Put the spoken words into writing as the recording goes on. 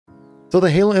So the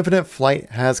Halo Infinite flight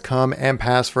has come and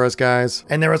passed for us guys,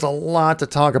 and there is a lot to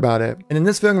talk about it. And in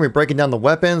this video I'm going to be breaking down the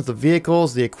weapons, the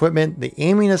vehicles, the equipment, the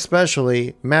aiming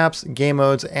especially, maps, game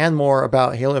modes, and more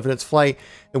about Halo Infinite's flight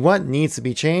and what needs to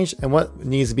be changed and what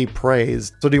needs to be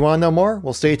praised. So do you want to know more?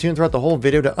 Well, stay tuned throughout the whole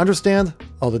video to understand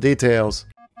all the details.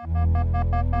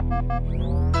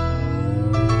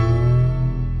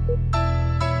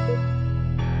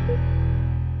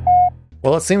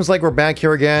 Well, it seems like we're back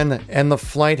here again, and the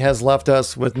flight has left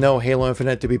us with no Halo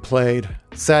Infinite to be played.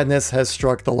 Sadness has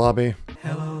struck the lobby.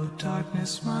 Hello,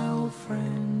 darkness, my old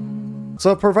friend. So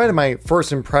I've provided my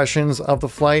first impressions of the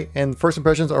flight, and first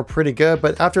impressions are pretty good,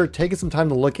 but after taking some time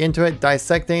to look into it,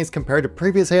 dissect things compared to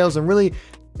previous Halos, and really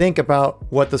think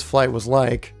about what this flight was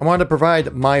like, I wanted to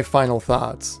provide my final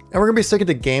thoughts. And we're going to be sticking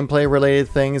to gameplay related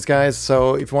things, guys,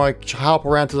 so if you want to hop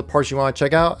around to the parts you want to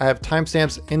check out, I have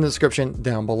timestamps in the description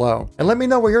down below. And let me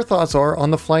know what your thoughts are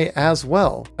on the flight as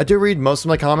well. I do read most of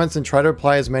my comments and try to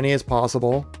reply as many as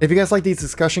possible. If you guys like these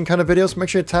discussion kind of videos, make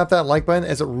sure to tap that like button,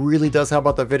 as it really does help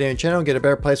out the video and channel and get a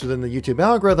better place within the YouTube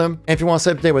algorithm. And if you want to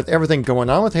stay up to date with everything going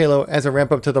on with Halo as I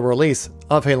ramp up to the release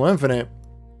of Halo Infinite,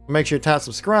 make sure to tap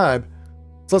subscribe.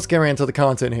 So let's get right into the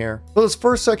content here. So this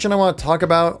first section I want to talk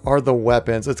about are the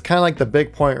weapons. It's kind of like the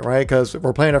big point, right? Because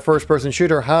we're playing a first-person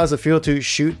shooter. How does it feel to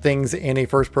shoot things in a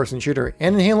first-person shooter?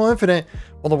 And in Halo Infinite,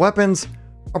 well, the weapons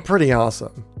are pretty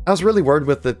awesome. I was really worried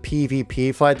with the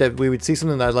PvP flight that we would see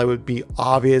something that like would be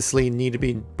obviously need to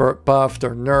be buffed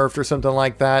or nerfed or something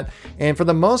like that. And for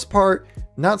the most part,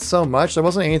 not so much. There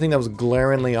wasn't anything that was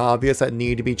glaringly obvious that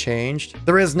needed to be changed.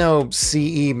 There is no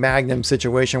CE Magnum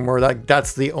situation where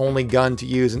that's the only gun to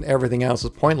use and everything else is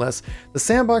pointless. The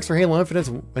sandbox for Halo Infinite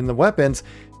and the weapons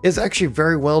is actually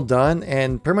very well done,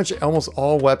 and pretty much almost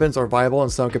all weapons are viable in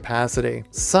some capacity.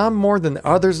 Some more than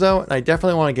others though, and I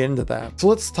definitely want to get into that. So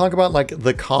let's talk about like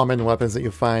the common weapons that you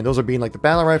find. Those are being like the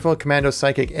battle rifle, commando,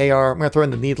 psychic, AR. I'm going to throw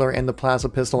in the needler and the plasma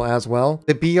pistol as well.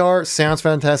 The BR sounds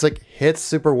fantastic, hits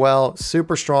super well,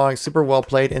 super strong, super well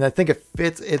played, and I think it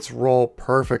fits its role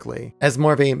perfectly as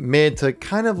more of a mid to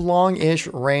kind of long-ish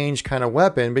range kind of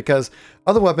weapon, because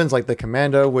other weapons like the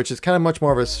commando, which is kind of much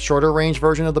more of a shorter range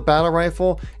version of the battle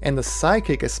rifle, and the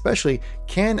sidekick especially,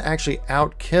 can actually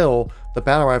outkill the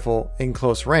battle rifle in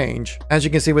close range. As you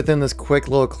can see within this quick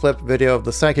little clip video of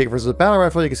the sidekick versus the battle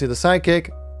rifle, you can see the sidekick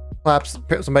claps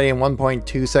somebody in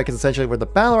 1.2 seconds essentially, where the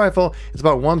battle rifle is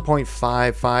about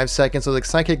 1.55 seconds, so the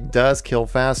sidekick does kill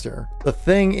faster. The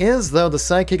thing is though, the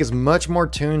sidekick is much more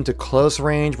tuned to close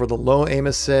range with a low aim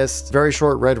assist, very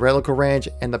short red reticle range,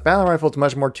 and the battle rifle is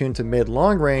much more tuned to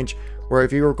mid-long range, where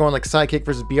if you were going like sidekick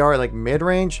versus BR like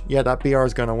mid-range, yeah, that BR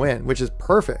is gonna win, which is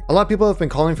perfect. A lot of people have been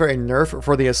calling for a nerf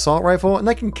for the assault rifle, and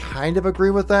I can kind of agree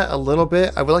with that a little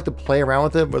bit. I would like to play around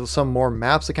with it with some more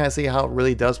maps to kind of see how it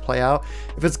really does play out.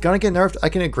 If it's gonna get nerfed, I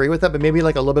can agree with that, but maybe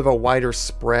like a little bit of a wider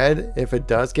spread if it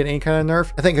does get any kind of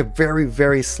nerf. I think a very,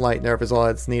 very slight nerf is all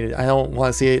that's needed. I don't want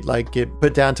to see it like get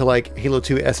put down to like Halo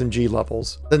 2 SMG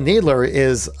levels. The needler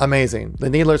is amazing. The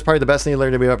needler is probably the best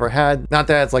needler that we've ever had. Not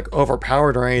that it's like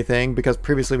overpowered or anything, because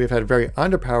previously we've had very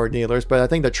underpowered needlers, but I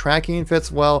think the tracking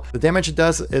fits well. The damage it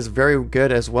does is very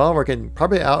good as well, where it can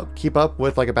probably keep up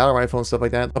with like a battle rifle and stuff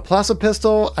like that. The plasma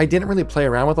pistol, I didn't really play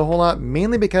around with a whole lot,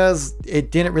 mainly because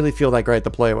it didn't really feel that great to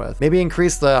play with. Maybe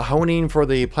increase the honing for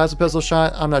the plasma pistol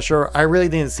shot, I'm not sure. I really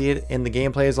didn't see it in the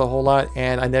gameplay as a whole lot,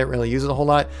 and I didn't really use it a whole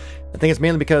lot. I think it's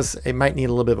mainly because it might need a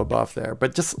little bit of a buff there,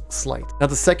 but just slight. Now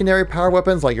the secondary power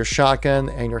weapons like your shotgun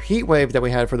and your heat wave that we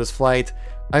had for this flight,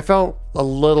 I felt a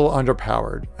little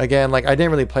underpowered. Again, like I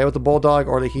didn't really play with the Bulldog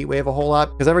or the Heat Wave a whole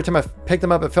lot, because every time I picked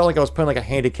them up, it felt like I was putting like a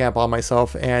handicap on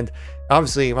myself. And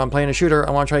obviously, if I'm playing a shooter,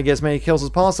 I want to try to get as many kills as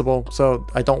possible, so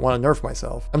I don't want to nerf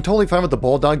myself. I'm totally fine with the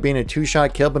Bulldog being a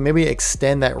 2-shot kill, but maybe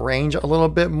extend that range a little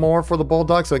bit more for the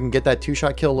Bulldog so I can get that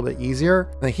 2-shot kill a little bit easier.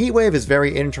 And the Heat Wave is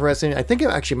very interesting. I think it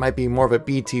actually might be more of a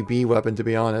BTB weapon, to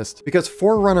be honest, because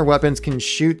Forerunner weapons can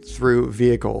shoot through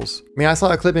vehicles. I mean, I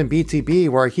saw a clip in BTB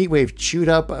where a Heat Wave chewed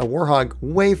up a Warhog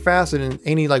way faster than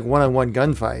any like one-on-one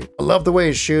gunfight. I love the way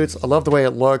it shoots. I love the way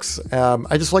it looks.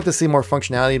 I just like to see more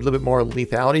functionality, a little bit more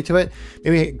lethality to it.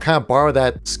 Maybe kind of borrow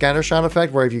that scatter shot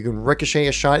effect, where if you can ricochet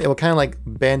a shot, it will kind of like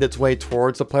bend its way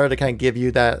towards the player to kind of give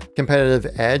you that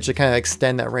competitive edge, to kind of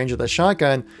extend that range of the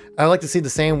shotgun. I like to see the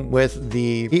same with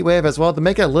the Heat Wave as well, to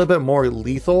make it a little bit more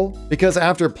lethal, because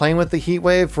after playing with the Heat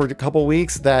Wave for a couple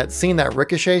weeks, seeing that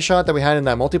ricochet shot that we had in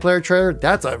that multiplayer trailer,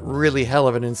 that's a really hell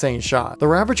of an insane shot. The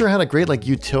Ravager had a great like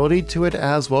utility to it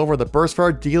as well, where the burst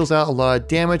fire deals out a lot of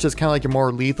damage. It's kind of like your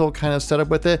more lethal kind of setup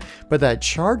with it, but that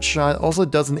charge shot also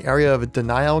does an area of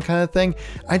denial kind of thing.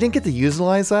 I didn't get to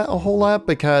utilize that a whole lot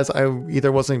because I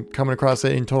either wasn't coming across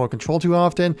it in total control too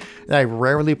often, and I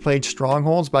rarely played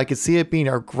strongholds, but I could see it being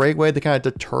a great way to kind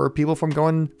of deter people from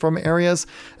going from areas.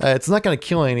 It's not going to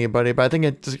kill anybody, but I think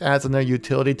it just adds another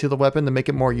utility to the weapon to make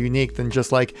it more unique than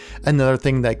just like another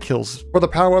thing that kills. For the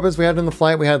power weapons we had in the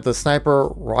flight, we had the sniper,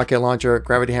 rocket launcher,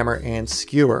 gravity hammer, and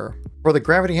skewer. For the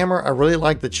gravity hammer, I really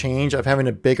like the change of having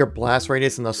a bigger blast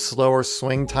radius and a slower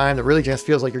swing time. That really just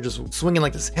feels like you're just swinging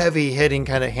like this heavy hitting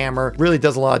kind of hammer. Really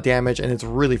does a lot of damage, and it's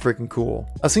really freaking cool.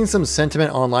 I've seen some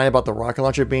sentiment online about the rocket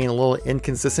launcher being a little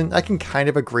inconsistent. I can kind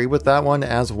of agree with that one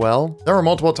as well. There were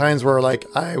multiple times where like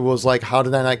I was like, how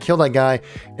did I not kill that guy?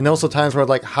 And also times where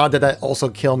like, how did that also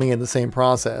kill me in the same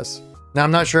process? Now,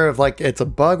 I'm not sure if like it's a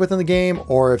bug within the game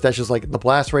or if that's just like the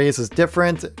blast radius is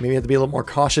different. Maybe you have to be a little more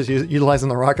cautious utilizing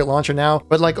the rocket launcher now.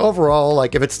 But like overall,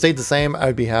 like if it stayed the same, I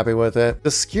would be happy with it. The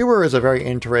skewer is a very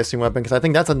interesting weapon because I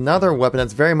think that's another weapon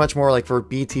that's very much more like for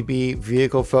BTB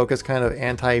vehicle focused kind of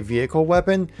anti-vehicle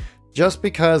weapon. Just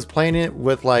because playing it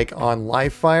with like on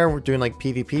live fire, we're doing like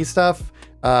PvP stuff.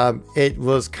 It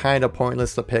was kind of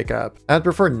pointless to pick up. I'd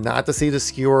prefer not to see the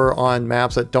skewer on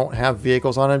maps that don't have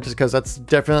vehicles on them, just because that's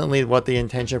definitely what the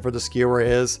intention for the skewer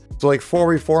is. So like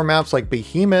 4v4 maps like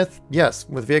Behemoth, yes,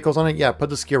 with vehicles on it, yeah, put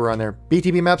the skewer on there.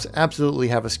 BTB maps absolutely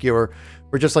have a skewer.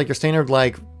 For just like your standard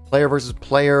like player versus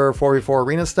player 4v4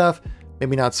 arena stuff,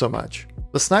 maybe not so much.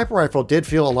 The sniper rifle did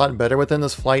feel a lot better within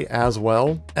this flight as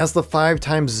well, as the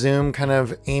 5x zoom kind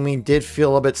of aiming did feel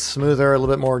a little bit smoother, a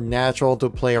little bit more natural to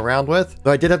play around with.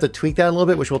 Though I did have to tweak that a little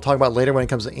bit, which we'll talk about later when it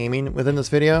comes to aiming within this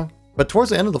video. But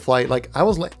towards the end of the flight, like I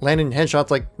was landing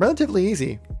headshots like relatively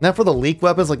easy. Now for the leak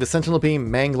weapons like the Sentinel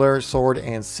Beam, Mangler, Sword,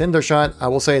 and Cinder Shot, I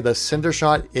will say the Cinder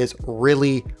Shot is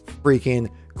really freaking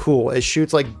cool. It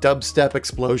shoots like dubstep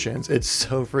explosions. It's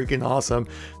so freaking awesome.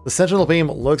 The Sentinel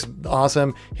Beam looks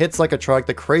awesome, hits like a truck.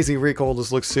 The crazy recoil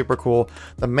just looks super cool.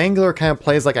 The Mangler kind of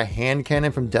plays like a hand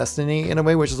cannon from Destiny in a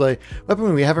way, which is a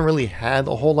weapon we haven't really had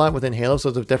a whole lot within Halo, so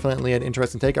it's definitely an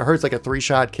interesting take. It hurts like a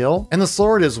 3-shot kill. And the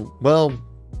Sword is, well,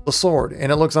 the Sword,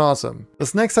 and it looks awesome.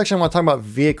 This next section I want to talk about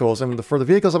vehicles, and for the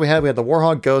vehicles that we had the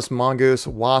Warhog, Ghost, Mongoose,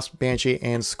 Wasp, Banshee,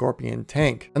 and Scorpion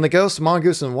tank. And the Ghost,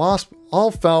 Mongoose, and Wasp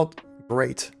all felt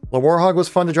great. The Warhog was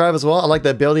fun to drive as well. I like the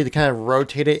ability to kind of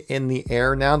rotate it in the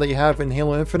air now that you have in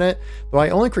Halo Infinite. Though my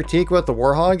only critique with the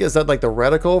Warhog is that like the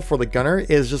reticle for the gunner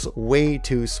is just way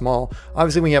too small.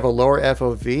 Obviously when you have a lower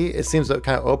FOV, it seems to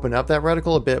kind of open up that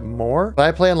reticle a bit more. But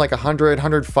I play on like 100,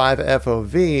 105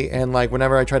 FOV, and like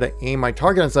whenever I try to aim my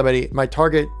target on somebody, my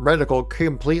target reticle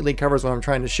completely covers what I'm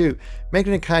trying to shoot,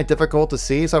 making it kind of difficult to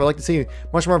see. So I would like to see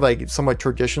much more of like somewhat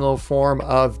traditional form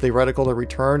of the reticle to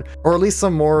return, or at least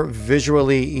some more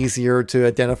visually easier to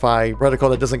identify reticle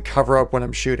that doesn't cover up when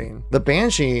I'm shooting. The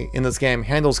Banshee in this game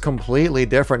handles completely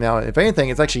different now. If anything,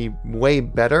 it's actually way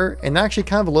better and actually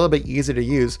kind of a little bit easier to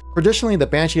use. Traditionally, the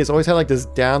Banshee has always had like this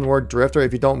downward drift, or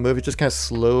if you don't move, it just kind of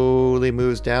slowly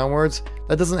moves downwards.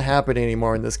 That doesn't happen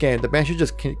anymore in this game. The Banshee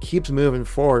just keeps moving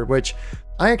forward, which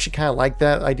I actually kind of like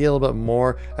that idea a little bit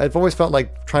more. I've always felt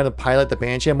like trying to pilot the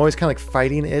Banshee, I'm always kind of like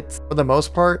fighting it for the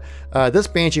most part. This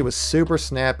Banshee was super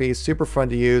snappy, super fun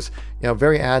to use, you know,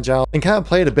 very agile, and kind of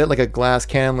played a bit like a glass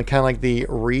cannon, kind of like the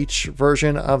Reach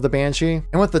version of the Banshee.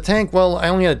 And with the tank, well, I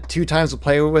only had 2 times to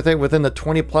play with it within the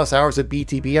 20+ hours of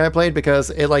BTB I played,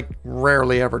 because it like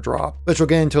rarely ever dropped, which we'll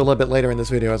get into a little bit later in this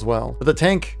video as well. But the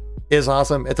tank is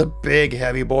awesome. It's a big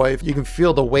heavy boy. You can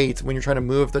feel the weight when you're trying to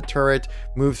move the turret,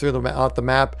 move through the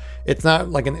map. It's not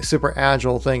like a super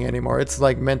agile thing anymore. It's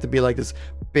like meant to be like this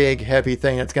big heavy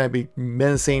thing that's going to be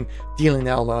menacing, dealing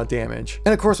out a lot of damage.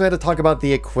 And of course we had to talk about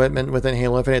the equipment within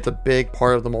Halo Infinite. It's a big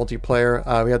part of the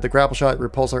multiplayer. We had the grapple shot,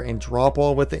 repulsor, and drop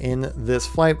wall within this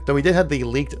flight, though we did have the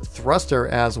leaked thruster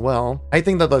as well. I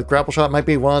think that the grapple shot might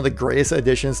be one of the greatest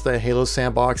additions to the Halo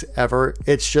sandbox ever.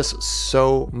 It's just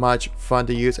so much fun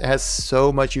to use. It has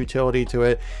so much utility to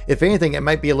it. If anything, it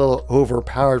might be a little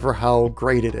overpowered for how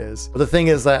great it is. But the thing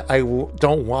is that I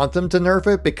don't want them to nerf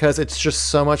it, because it's just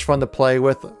so much fun to play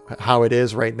with how it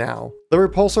is right now. The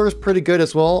repulsor is pretty good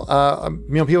as well.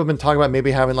 You know, people have been talking about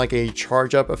maybe having like a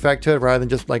charge up effect to it rather than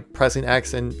just like pressing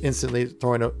X and instantly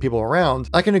throwing people around.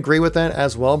 I can agree with that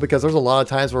as well, because there's a lot of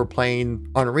times we're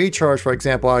playing on recharge, for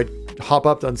example, I'd hop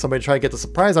up on somebody, try to get the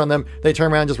surprise on them, they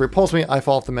turn around, just repulse me, I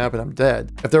fall off the map and I'm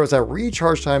dead. If there was that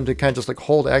recharge time to kind of just like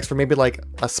hold X for maybe like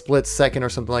a split second or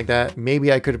something like that,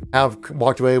 maybe I could have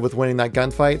walked away with winning that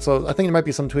gunfight. So I think there might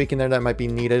be some tweaking there that might be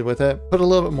needed with it. Put a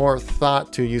little bit more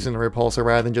thought to using the repulsor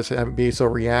rather than just having be so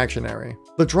reactionary.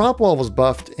 The drop wall was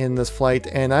buffed in this flight,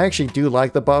 and I actually do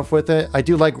like the buff with it. I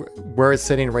do like where it's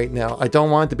sitting right now. I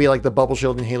don't want it to be like the bubble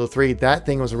shield in Halo 3. That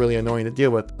thing was really annoying to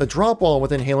deal with. The drop wall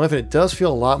within Halo Infinite does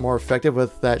feel a lot more effective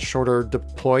with that shorter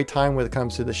deploy time when it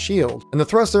comes to the shield. And the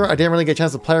thruster, I didn't really get a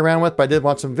chance to play around with, but I did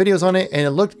watch some videos on it, and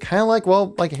it looked kind of like,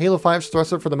 well, like Halo 5's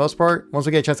thruster for the most part. Once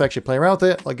we get a chance to actually play around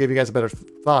with it, I'll give you guys a better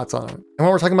thoughts on it. And when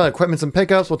we're talking about equipments and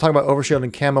pickups, we'll talk about overshield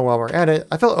and camo while we're at it.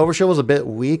 I felt overshield was a bit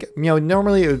weak. You know,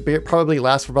 normally it would probably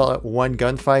last for about one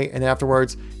gunfight, and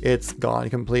afterwards it's gone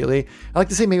completely. I like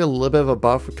to see maybe a little bit of a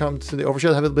buff would come to the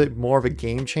overshield, have a bit more of a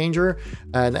game changer.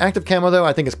 And active camo though,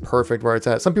 I think is perfect where it's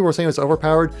at. Some people are saying it's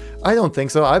overpowered. I don't think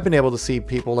so. I've been able to see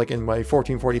people like in my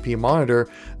 1440p monitor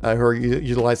who are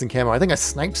utilizing camo. I think I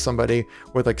sniped somebody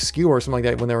with like skew or something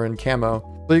like that when they were in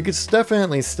camo. So you could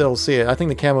definitely still see it. I think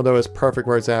the camo though is perfect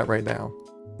where it's at right now.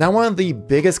 Now, one of the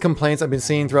biggest complaints I've been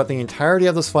seeing throughout the entirety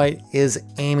of this fight is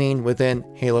aiming within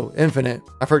Halo Infinite.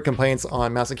 I've heard complaints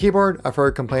on mouse and keyboard, I've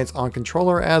heard complaints on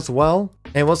controller as well,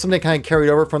 and it was something that kind of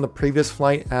carried over from the previous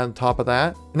flight on top of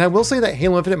that. And I will say that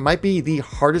Halo Infinite might be the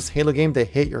hardest Halo game to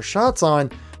hit your shots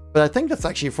on, but I think that's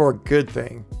actually for a good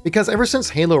thing. Because ever since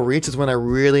Halo Reach is when I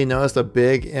really noticed a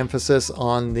big emphasis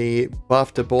on the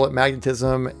buff to bullet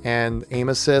magnetism and aim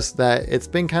assist, that it's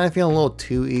been kind of feeling a little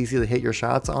too easy to hit your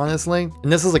shots, honestly.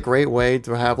 And this is a great way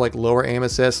to have like lower aim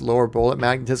assist, lower bullet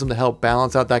magnetism to help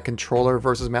balance out that controller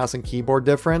versus mouse and keyboard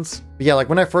difference. But yeah, like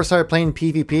when I first started playing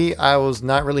PvP, I was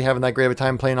not really having that great of a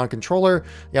time playing on controller.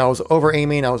 Yeah, I was over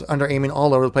aiming, I was under aiming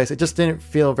all over the place. It just didn't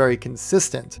feel very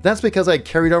consistent. That's because I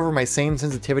carried over my same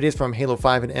sensitivities from Halo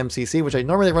 5 and MCC, which I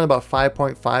normally run about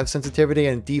 5.5 sensitivity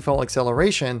and default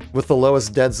acceleration with the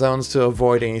lowest dead zones to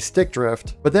avoid any stick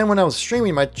drift. But then when I was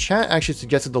streaming, my chat actually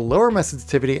suggested to lower my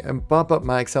sensitivity and bump up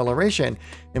my acceleration.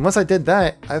 And once I did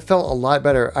that, I felt a lot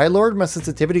better. I lowered my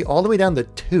sensitivity all the way down to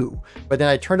 2, but then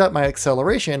I turned up my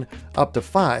acceleration up to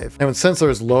 5. And since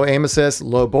there's low aim assist,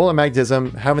 low bullet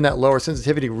magnetism, having that lower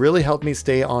sensitivity really helped me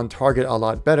stay on target a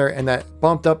lot better, and that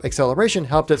bumped up acceleration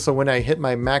helped it so when I hit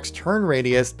my max turn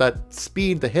radius, that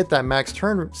speed to hit that max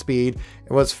turn speed,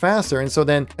 it was faster, and so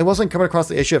then it wasn't coming across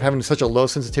the issue of having such a low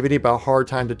sensitivity but a hard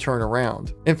time to turn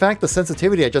around. In fact, the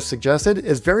sensitivity I just suggested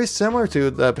is very similar to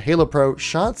the Halo Pro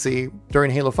Shotzi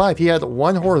during Halo 5. He had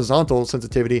 1 horizontal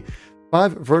sensitivity,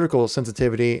 5 vertical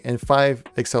sensitivity, and 5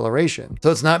 acceleration.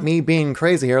 So it's not me being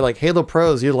crazy here, like Halo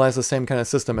Pros utilize the same kind of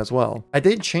system as well. I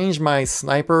did change my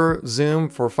sniper zoom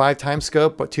for 5x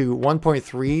scope, but to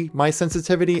 1.3 my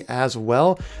sensitivity as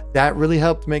well. That really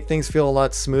helped make things feel a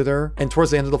lot smoother. And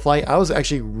towards the end of the flight, I was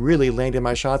actually really landing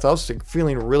my shots. I was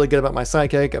feeling really good about my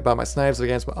sidekick, about my snipes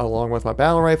along with my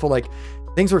battle rifle. Like,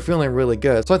 things were feeling really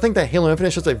good. So I think that Halo Infinite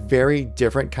is just a very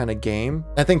different kind of game.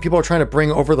 I think people are trying to bring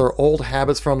over their old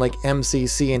habits from like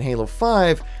MCC and Halo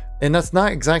 5, and that's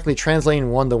not exactly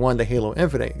translating one-to-one to Halo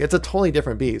Infinite. It's a totally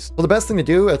different beast. So the best thing to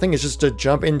do, I think, is just to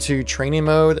jump into training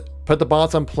mode, put the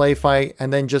bots on play fight,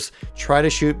 and then just try to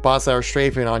shoot bots that are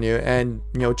strafing on you and,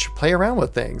 you know, play around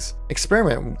with things.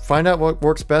 Experiment, find out what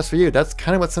works best for you. That's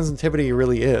kind of what sensitivity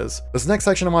really is. This next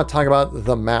section I want to talk about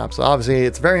the maps. Obviously,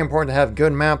 it's very important to have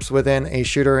good maps within a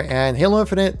shooter, and Halo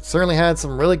Infinite certainly had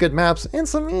some really good maps and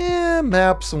some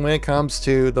maps when it comes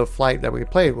to the flight that we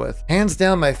played with. Hands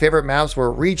down, my favorite maps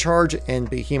were Recharge and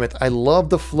Behemoth. I love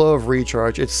the flow of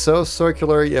Recharge. It's so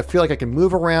circular. I feel like I can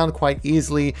move around quite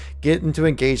easily, get into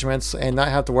engagements, and not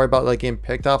have to worry about like getting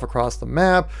picked off across the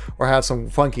map or have some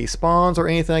funky spawns or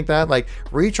anything like that. Like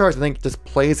Recharge, I think, just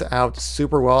plays out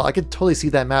super well. I could totally see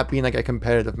that map being like a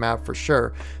competitive map for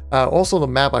sure. Also, the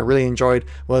map I really enjoyed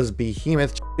was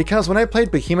Behemoth, because when I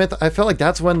played Behemoth, I felt like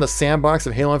that's when the sandbox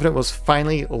of Halo Infinite was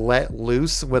finally let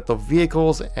loose with the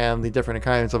vehicles and the different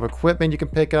kinds of equipment you can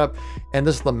pick up, and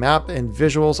just the map and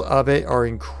visuals of it are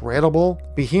incredible.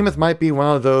 Behemoth might be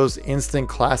one of those instant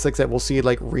classics that we'll see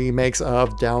like remakes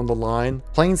of down the line.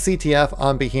 Playing CTF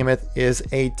on Behemoth is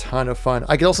a ton of fun.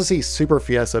 I could also see Super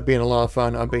Fiesta being a lot of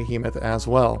fun on Behemoth as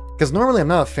well, because normally I'm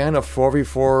not a fan of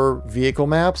 4v4 vehicle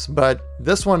maps, but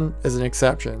this one is an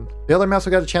exception. The other maps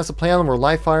we got a chance to play on were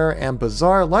Livefire and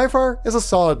Bazaar. Livefire is a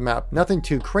solid map, nothing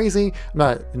too crazy. I'm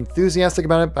not enthusiastic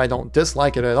about it, but I don't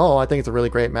dislike it at all. I think it's a really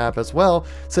great map as well.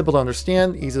 Simple to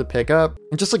understand, easy to pick up,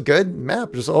 and just a good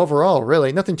map, just overall,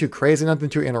 really. Nothing too crazy, nothing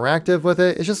too interactive with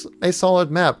it. It's just a solid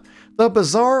map. The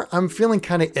Bazaar, I'm feeling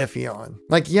kind of iffy on.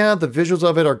 Like, yeah, the visuals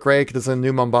of it are great because it's a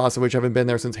new Mombasa, which I haven't been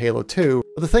there since Halo 2.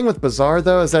 But the thing with Bazaar,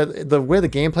 though, is that the way the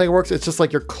gameplay works, it's just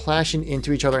like you're clashing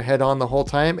into each other head on the whole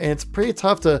time, and it's pretty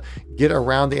tough to get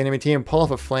around the enemy team, pull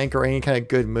off a flank or any kind of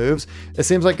good moves. It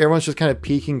seems like everyone's just kind of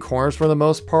peeking corners for the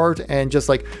most part, and just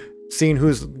like seeing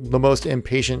who's the most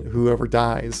impatient, whoever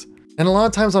dies. And a lot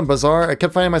of times on Bazaar, I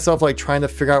kept finding myself like trying to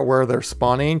figure out where they're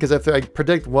spawning, because if I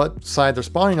predict what side they're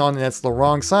spawning on and it's the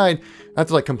wrong side, I have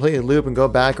to like completely loop and go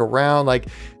back around. Like,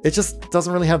 it just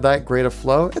doesn't really have that great of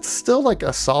flow. It's still like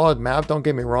a solid map, don't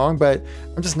get me wrong, but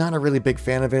I'm just not a really big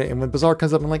fan of it. And when Bazaar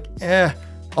comes up, I'm like,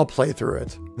 I'll play through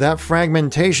it. That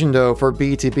fragmentation though for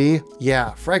BTB,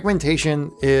 yeah,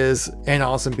 fragmentation is an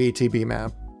awesome BTB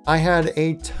map. I had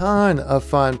a ton of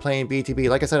fun playing BTB.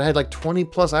 Like I said, I had like 20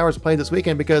 plus hours played this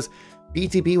weekend because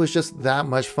BTB was just that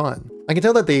much fun. I can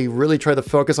tell that they really try to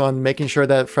focus on making sure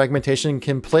that fragmentation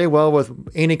can play well with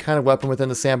any kind of weapon within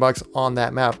the sandbox on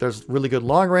that map. There's really good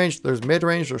long range, there's mid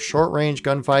range, there's short range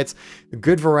gunfights,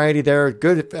 good variety there,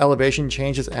 good elevation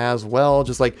changes as well.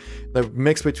 Just like the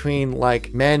mix between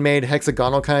like man-made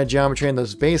hexagonal kind of geometry in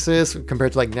those bases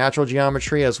compared to like natural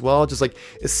geometry as well. Just like,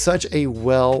 it's such a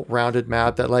well-rounded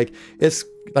map that like it's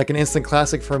like an instant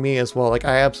classic for me as well. Like,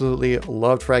 I absolutely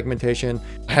loved fragmentation.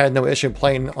 I had no issue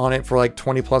playing on it for like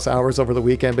 20 plus hours over the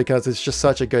weekend because it's just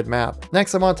such a good map.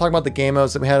 Next, I want to talk about the game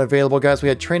modes that we had available, guys. We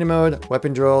had training mode,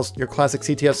 weapon drills, your classic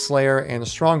CTF Slayer, and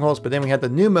strongholds, but then we had the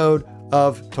new mode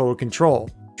of total control.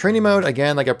 Training mode,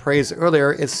 again, like I praised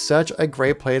earlier, is such a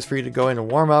great place for you to go in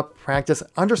and warm up, practice,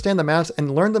 understand the maps,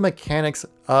 and learn the mechanics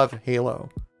of Halo.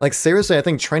 Like, seriously, I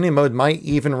think training mode might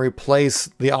even replace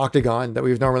the octagon that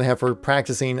we normally have for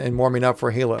practicing and warming up for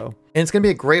Halo. And it's going to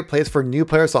be a great place for new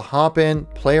players to hop in,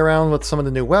 play around with some of the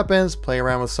new weapons, play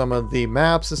around with some of the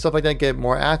maps and stuff like that, get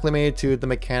more acclimated to the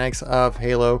mechanics of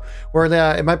Halo, where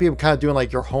it might be kind of doing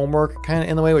like your homework kind of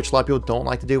in the way, which a lot of people don't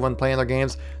like to do when playing their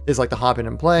games. They just like to hop in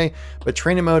and play. But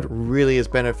training mode really is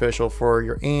beneficial for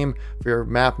your aim, for your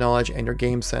map knowledge, and your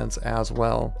game sense as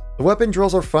well. The weapon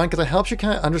drills are fun because it helps you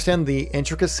kind of understand the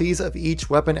intricacies of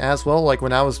each weapon as well. Like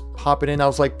when I was hopping in, I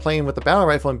was like playing with the battle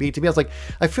rifle in BTB. I was like,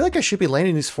 I feel like I should be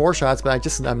landing these 4 shots, but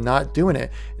I'm not doing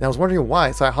it. And I was wondering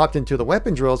why. So I hopped into the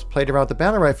weapon drills, played around with the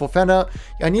battle rifle, found out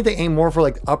I need to aim more for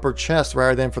like upper chest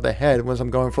rather than for the head once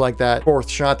I'm going for like that 4th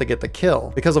shot to get the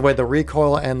kill, because of the way the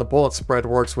recoil and the bullet spread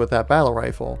works with that battle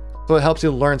rifle. So it helps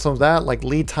you learn some of that, like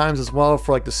lead times as well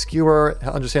for like the skewer,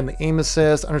 understand the aim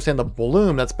assist, understand the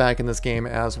bloom that's back in this game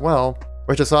as well.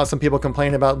 Which I saw some people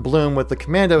complaining about bloom with the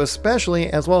commando especially,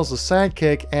 as well as the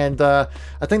sidekick, and I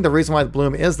think the reason why the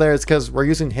bloom is there is because we're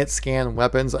using hit scan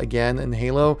weapons again in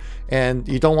Halo, and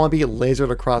you don't want to be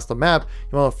lasered across the map.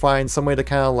 You want to find some way to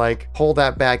kind of like pull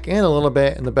that back in a little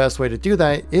bit, and the best way to do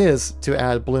that is to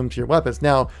add bloom to your weapons.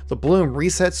 Now, the bloom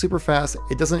resets super fast.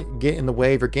 It doesn't get in the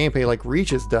way of your gameplay like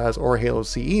Reach's does or Halo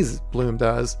CE's bloom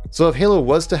does. So if Halo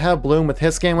was to have bloom with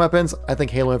hit scan weapons, I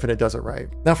think Halo Infinite does it right.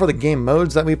 Now for the game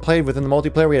modes that we played within the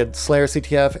multiplayer, we had Slayer,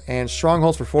 CTF, and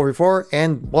Strongholds for 4v4,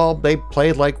 and well, they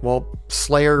played like, well,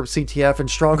 Slayer, CTF, and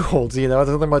Strongholds, you know,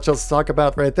 there's nothing much else to talk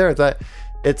about right there. That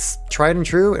it's tried and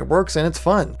true, it works, and it's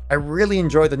fun. I really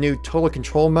enjoyed the new total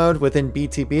control mode within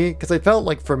BTB because it felt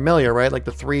like familiar, right? Like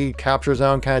the 3 capture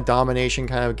zone kind of domination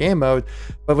kind of game mode,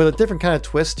 but with a different kind of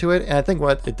twist to it. And I think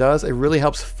what it does, it really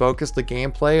helps focus the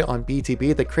gameplay on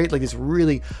BTB. They create like these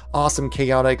really awesome,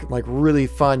 chaotic, like really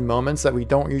fun moments that we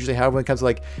don't usually have when it comes to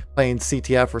like playing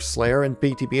CTF or Slayer and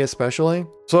BTB especially.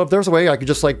 So if there's a way I could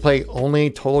just like play only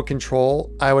total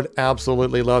control, I would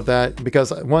absolutely love that,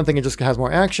 because one thing, it just has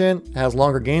more action, it has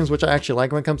longer games, which I actually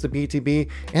like when it comes to BTB.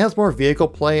 It has more vehicle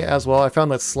play as well. I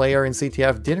found that Slayer and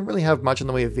CTF didn't really have much in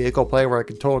the way of vehicle play where I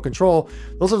could total control.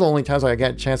 Those are the only times I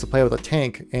get a chance to play with a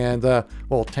tank, and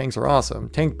well, tanks are awesome.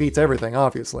 Tank beats everything,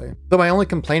 obviously. Though my only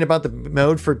complaint about the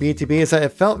mode for BTB is that it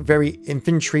felt very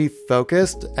infantry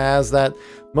focused, as that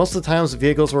most of the times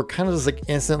vehicles were kind of just like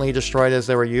instantly destroyed as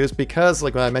they were used, because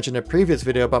like when I mentioned in a previous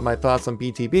video about my thoughts on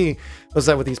BTB, was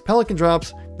that with these pelican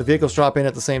drops, the vehicles drop in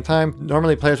at the same time.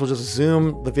 Normally players will just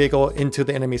zoom the vehicle into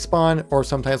the enemy spawn, or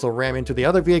sometimes they'll ram into the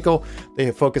other vehicle.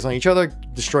 They focus on each other,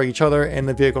 destroy each other, and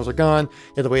the vehicles are gone.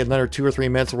 You have to wait another 2 or 3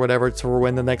 minutes or whatever to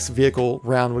when the next vehicle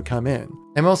round would come in.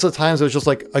 And most of the times it was just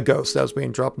like a ghost that was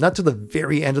being dropped, not to the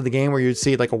very end of the game where you'd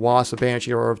see like a wasp, a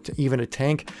banshee, or even a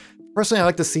tank. Personally, I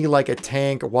like to see like a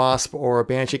tank, a wasp, or a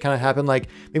banshee kind of happen like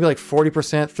maybe like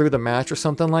 40% through the match or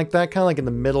something like that, kind of like in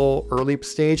the middle, early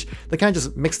stage. They kind of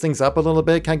just mix things up a little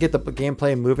bit, kind of get the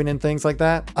gameplay moving and things like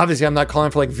that. Obviously, I'm not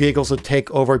calling for like vehicles to take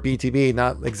over BTB,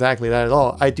 not exactly that at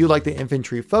all. I do like the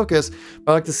infantry focus,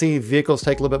 but I like to see vehicles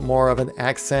take a little bit more of an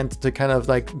accent to kind of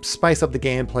like spice up the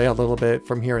gameplay a little bit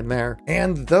from here and there.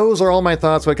 And those are all my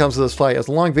thoughts when it comes to this flight. It's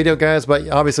a long video, guys, but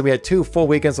obviously we had 2 full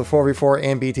weekends of 4v4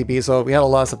 and BTB, so we had a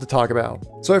lot of stuff to talk about.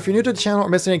 So if you're new to the channel or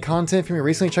missing any content from me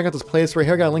recently, check out this playlist right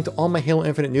here. I got a link to all my Halo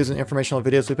Infinite news and informational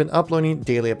videos we've been uploading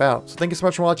daily about. So thank you so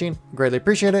much for watching. Greatly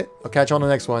appreciate it. I'll catch you on the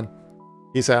next one.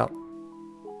 Peace out.